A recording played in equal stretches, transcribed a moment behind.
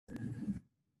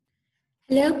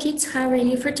Hello kids, how are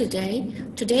you for today?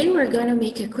 Today we're going to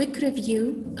make a quick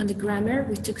review on the grammar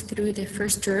we took through the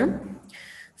first term.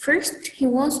 First, he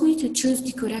wants me to choose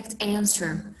the correct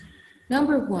answer.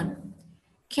 Number 1,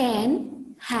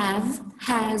 can, have,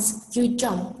 has, you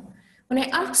jump. When I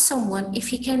ask someone if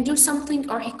he can do something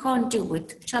or he can't do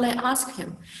it, shall I ask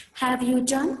him, have you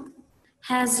jump,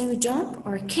 has you jump,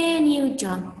 or can you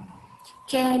jump?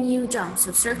 Can you jump?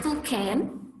 So circle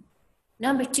can.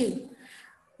 Number 2,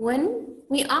 when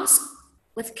we ask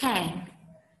with can,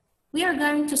 we are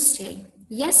going to say,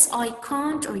 yes, I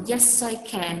can't, or yes, I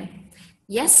can.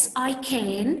 Yes, I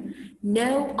can.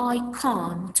 No, I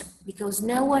can't. Because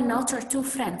no and not are two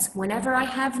friends. Whenever I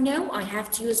have no, I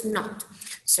have to use not.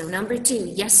 So number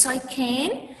 2, yes, I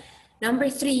can. Number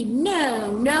 3,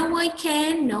 no, no, I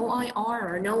can. No, I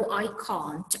are, or no, I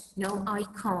can't. No, I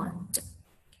can't.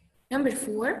 Number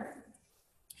 4,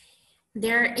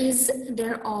 there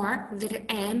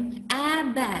am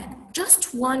a bag,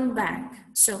 just one bag.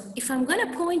 So if I'm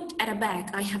gonna point at a bag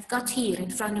I have got here in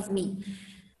front of me,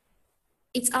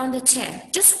 it's on the chair,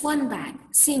 just one bag,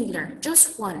 singular,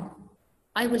 just one.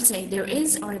 I will say there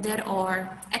is or there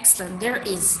are. Excellent, there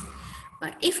is.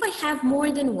 But if I have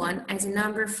more than one, as in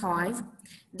number 5,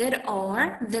 there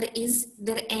are, there is,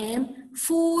 there am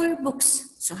 4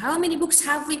 books. So how many books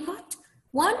have we got?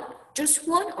 1, just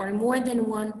 1, or more than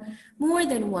 1? More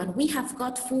than 1. We have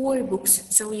got 4 books.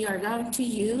 So we are going to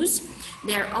use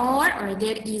there are or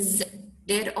there is,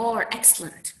 there are.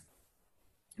 Excellent.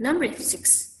 Number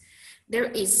 6, there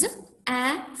is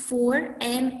a, 4,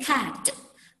 and cat.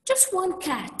 Just one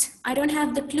cat. I don't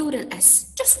have the plural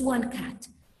S, just one cat.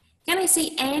 Can I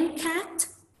say an cat?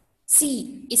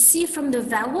 C. Is C from the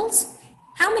vowels?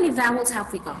 How many vowels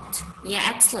have we got? Yeah,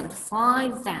 excellent.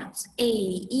 5 vowels. A,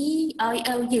 E, I,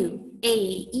 O, U. A,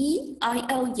 E, I,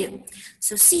 O, U.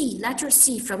 So C, letter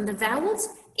C from the vowels.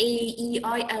 A, E,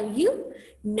 I, O, U.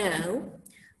 No.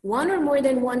 1 or more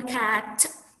than 1 cat?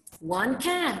 1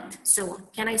 cat. So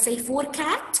can I say 4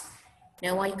 cat?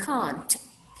 No, I can't.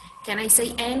 Can I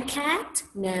say an cat?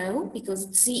 No, because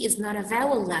C is not a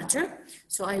vowel letter.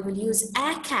 So I will use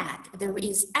a cat. There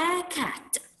is a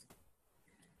cat.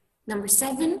 Number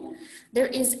 7, there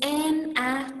is an,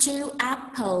 a, 2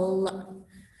 apple.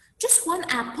 Just one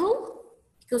apple,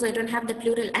 because I don't have the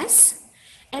plural S.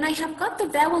 And I have got the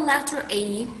vowel letter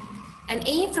A. And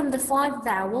A from the 5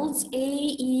 vowels, A,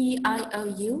 E, I, O,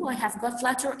 U. I have got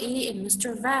letter A in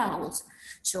Mr. Vowels.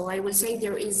 So I will say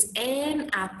there is an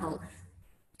apple.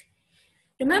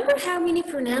 Remember how many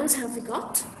pronouns have we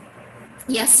got?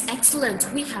 Yes, excellent.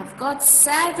 We have got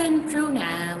 7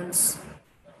 pronouns.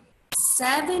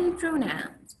 7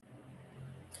 pronouns.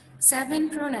 7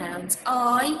 pronouns.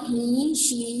 I, he,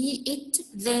 she, it,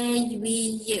 they,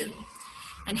 we, you.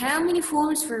 And how many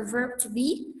forms for verb to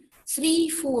be? 3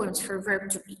 forms for verb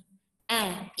to be.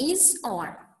 Am, is,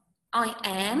 are. I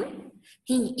am,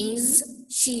 he is,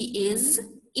 she is,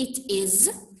 it is,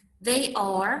 they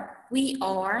are, we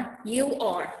are, you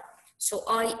are. So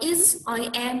I is, I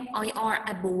am, I are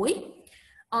a boy.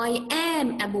 I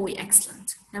am a boy.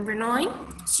 Excellent. Number 9,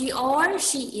 she are,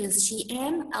 she is, she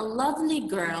am a lovely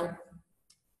girl.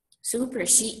 Super,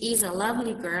 she is a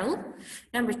lovely girl.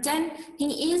 Number 10,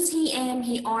 he is, he am,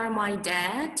 he are my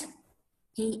dad.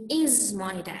 He is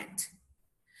my dad.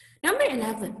 Number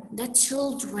 11, the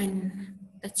children.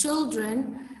 The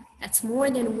children, that's more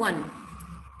than 1.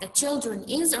 The children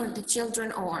is or the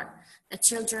children are. The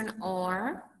children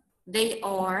are, they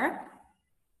are.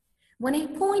 When I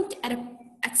point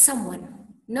at someone,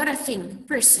 not a thing,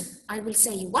 person, I will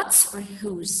say what's or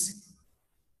whose.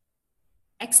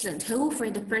 Excellent. Who for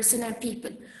the person and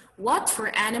people. What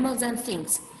for animals and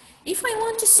things. If I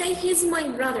want to say he's my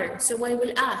brother, so I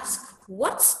will ask,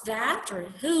 what's that or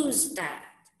who's that?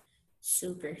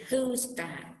 Super. Who's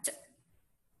that?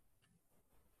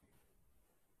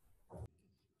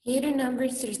 Here in number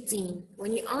 13,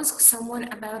 when you ask someone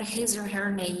about his or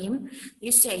her name,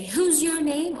 you say, who's your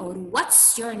name or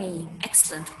what's your name?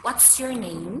 Excellent. What's your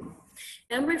name?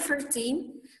 Number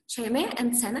 14, Shema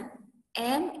and Sana.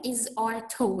 Am is are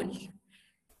tall.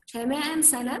 Shema and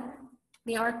Sana,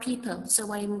 they are people.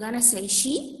 So I'm gonna say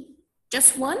she,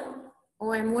 just one,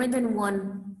 or more than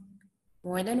one?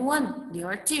 More than one, they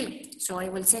are 2. So I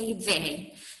will say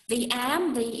they. They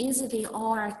am, they is, they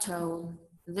are tall.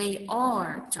 They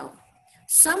are tall.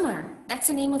 Summer, that's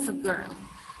the name of a girl.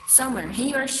 Summer,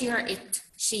 he or she or it,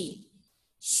 she.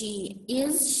 She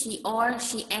is, she are,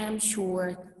 she am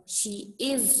short. She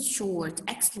is short.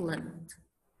 Excellent.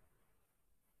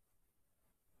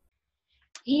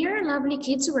 Here, lovely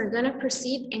kids, we're gonna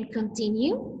proceed and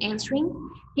continue answering.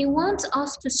 He wants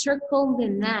us to circle the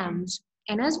nouns.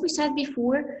 And as we said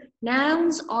before,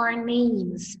 nouns are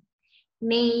names.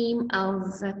 Name of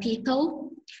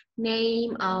people,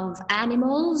 name of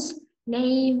animals,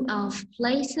 name of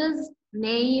places,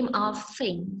 name of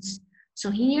things.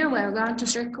 So here we're going to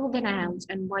circle the nouns,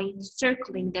 and by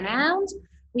circling the nouns,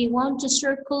 we want to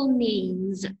circle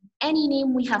names, any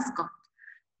name we have got.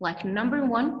 Like number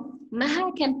 1,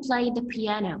 Maha can play the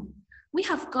piano. We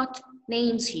have got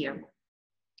names here.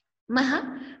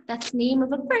 Maha, that's the name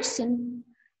of a person.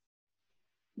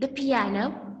 The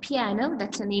piano,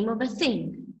 that's the name of a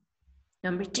thing.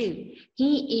 Number 2,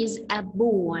 he is a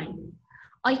boy.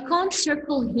 I can't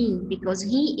circle he because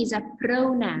he is a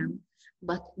pronoun,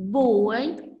 but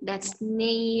boy, that's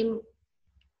name,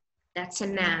 that's a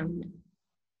noun.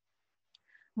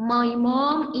 My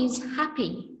mom is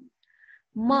happy.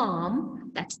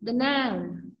 Mom, that's the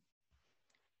noun.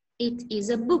 It is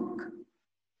a book.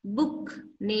 Book,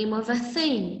 name of a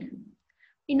thing.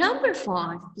 In number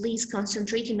 5, please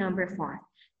concentrate in number 5.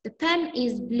 The pen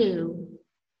is blue.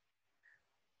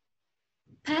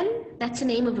 Pen, that's the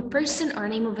name of a person or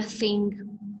name of a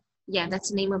thing. Yeah, that's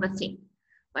the name of a thing.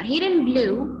 But here in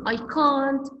blue, I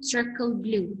can't circle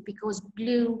blue because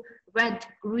blue, red,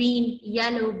 green,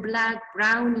 yellow, black,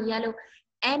 brown, yellow,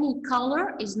 any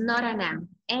color is not a noun.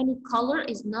 Any color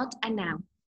is not a noun.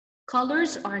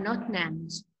 Colors are not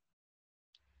nouns.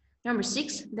 Number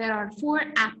 6, there are 4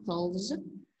 apples.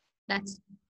 That's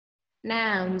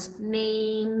nouns,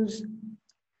 names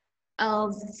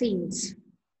of things.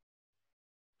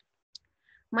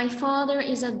 My father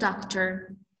is a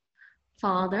doctor.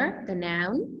 Father, the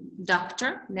noun.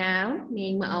 Doctor, noun,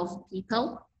 name of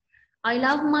people. I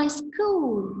love my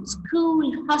school.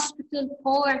 School, hospital,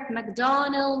 port,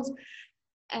 McDonald's,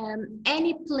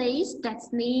 any place that's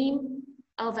name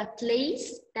of a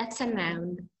place, that's a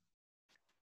noun.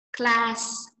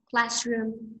 Class,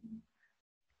 classroom,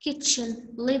 kitchen,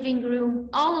 living room,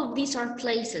 all of these are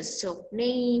places. So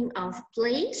name of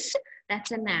place,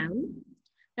 that's a noun.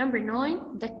 Number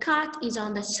 9, the cat is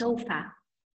on the sofa.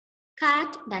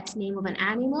 Cat, that's name of an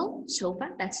animal. Sofa,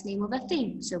 that's name of a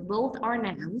thing. So both are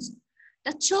nouns.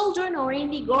 The children are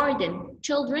in the garden.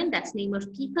 Children, that's name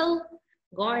of people.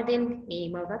 Garden,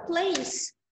 name of a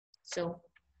place. So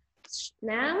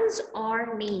nouns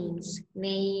are names.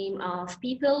 Name of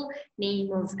people,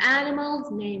 name of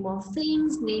animals, name of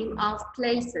things, name of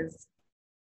places.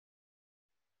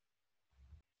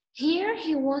 Here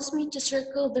he wants me to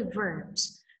circle the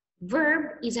verbs.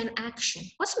 Verb is an action.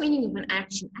 What's the meaning of an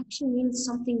action? Action means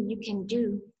something you can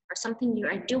do or something you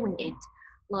are doing it.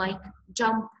 Like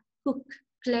jump, cook,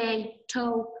 play,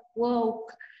 talk,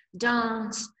 walk,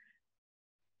 dance.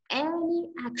 Any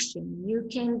action you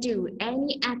can do,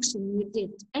 any action you did,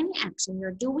 any action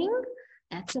you're doing,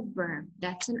 that's a verb,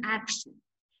 that's an action.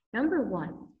 Number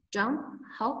 1, jump,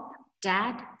 hop,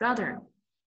 dad, brother.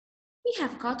 We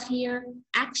have got here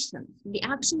action. The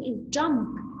action is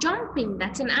jump. Jumping,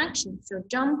 that's an action. So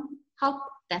jump, hop,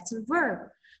 that's a verb.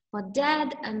 But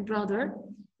dad and brother,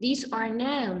 these are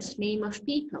nouns, name of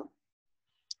people.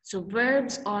 So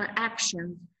verbs are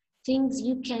actions, things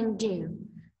you can do.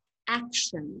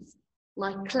 Actions,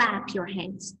 like clap your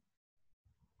hands.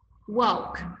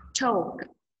 Walk, talk,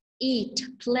 eat,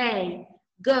 play,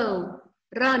 go,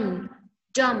 run,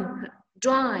 jump,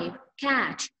 drive,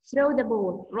 catch, throw the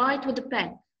ball, write with the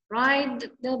pen, ride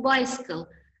the bicycle,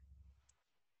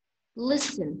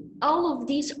 listen. All of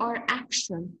these are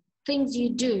action, things you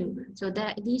do. So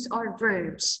that these are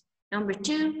verbs. Number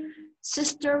 2,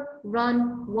 sister,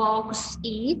 run, walks,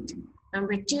 eat.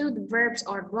 Number 2, the verbs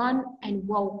are run and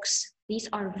walks. These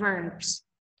are verbs.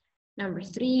 Number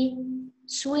 3,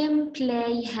 swim,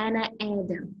 play, Hannah,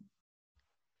 Adam.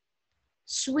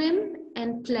 Swim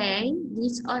and play,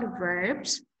 these are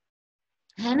verbs.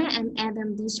 Hannah and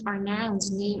Adam, these are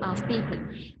nouns, name of people.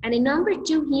 And in number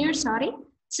 2 here,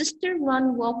 sister,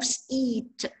 run, walks,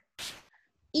 eat.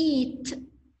 Eat,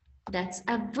 that's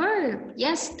a verb.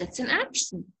 Yes, that's an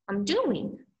action I'm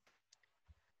doing.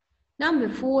 Number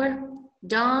 4,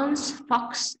 dance,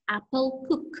 fox, apple,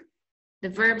 cook. The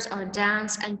verbs are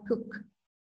dance and cook.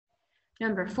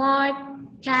 Number 5,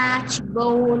 catch,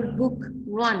 bowl, book,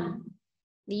 run.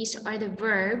 These are the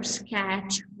verbs,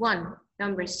 catch, run.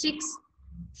 Number 6,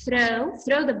 throw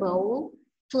the ball,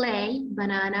 play,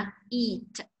 banana,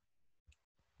 eat.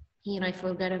 Here I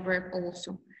forgot a verb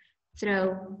also.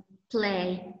 Throw,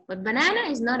 play, but banana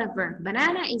is not a verb.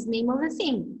 Banana is name of a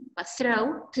thing. But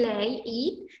throw, play,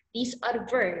 eat, these are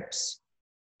verbs,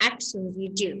 actions you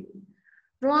do.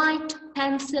 Write,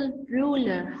 pencil,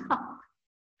 ruler, hop.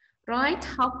 Write,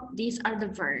 hop, these are the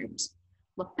verbs.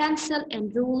 But pencil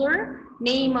and ruler,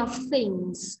 name of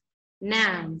things,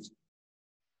 nouns.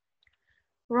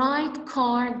 Ride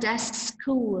car, desk,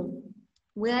 school.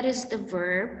 Where is the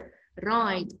verb?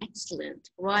 Ride, excellent.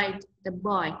 Ride the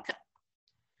bike.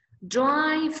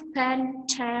 Drive, pen,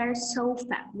 chair,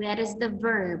 sofa. Where is the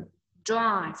verb?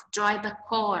 Drive, drive a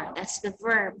car. That's the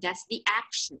verb, that's the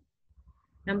action.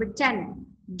 Number 10,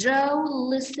 draw,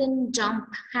 listen, jump,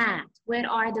 hat. Where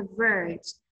are the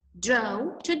verbs?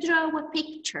 Draw, to draw a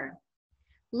picture.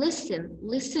 Listen,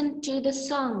 listen to the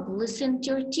song, listen to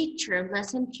your teacher,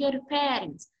 listen to your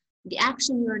parents. The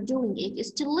action you're doing it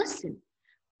is to listen.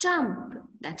 Jump,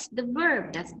 that's the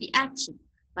verb, that's the action.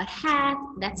 But hat,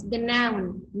 that's the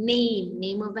noun,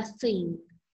 name of a thing.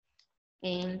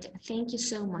 And thank you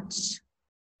so much.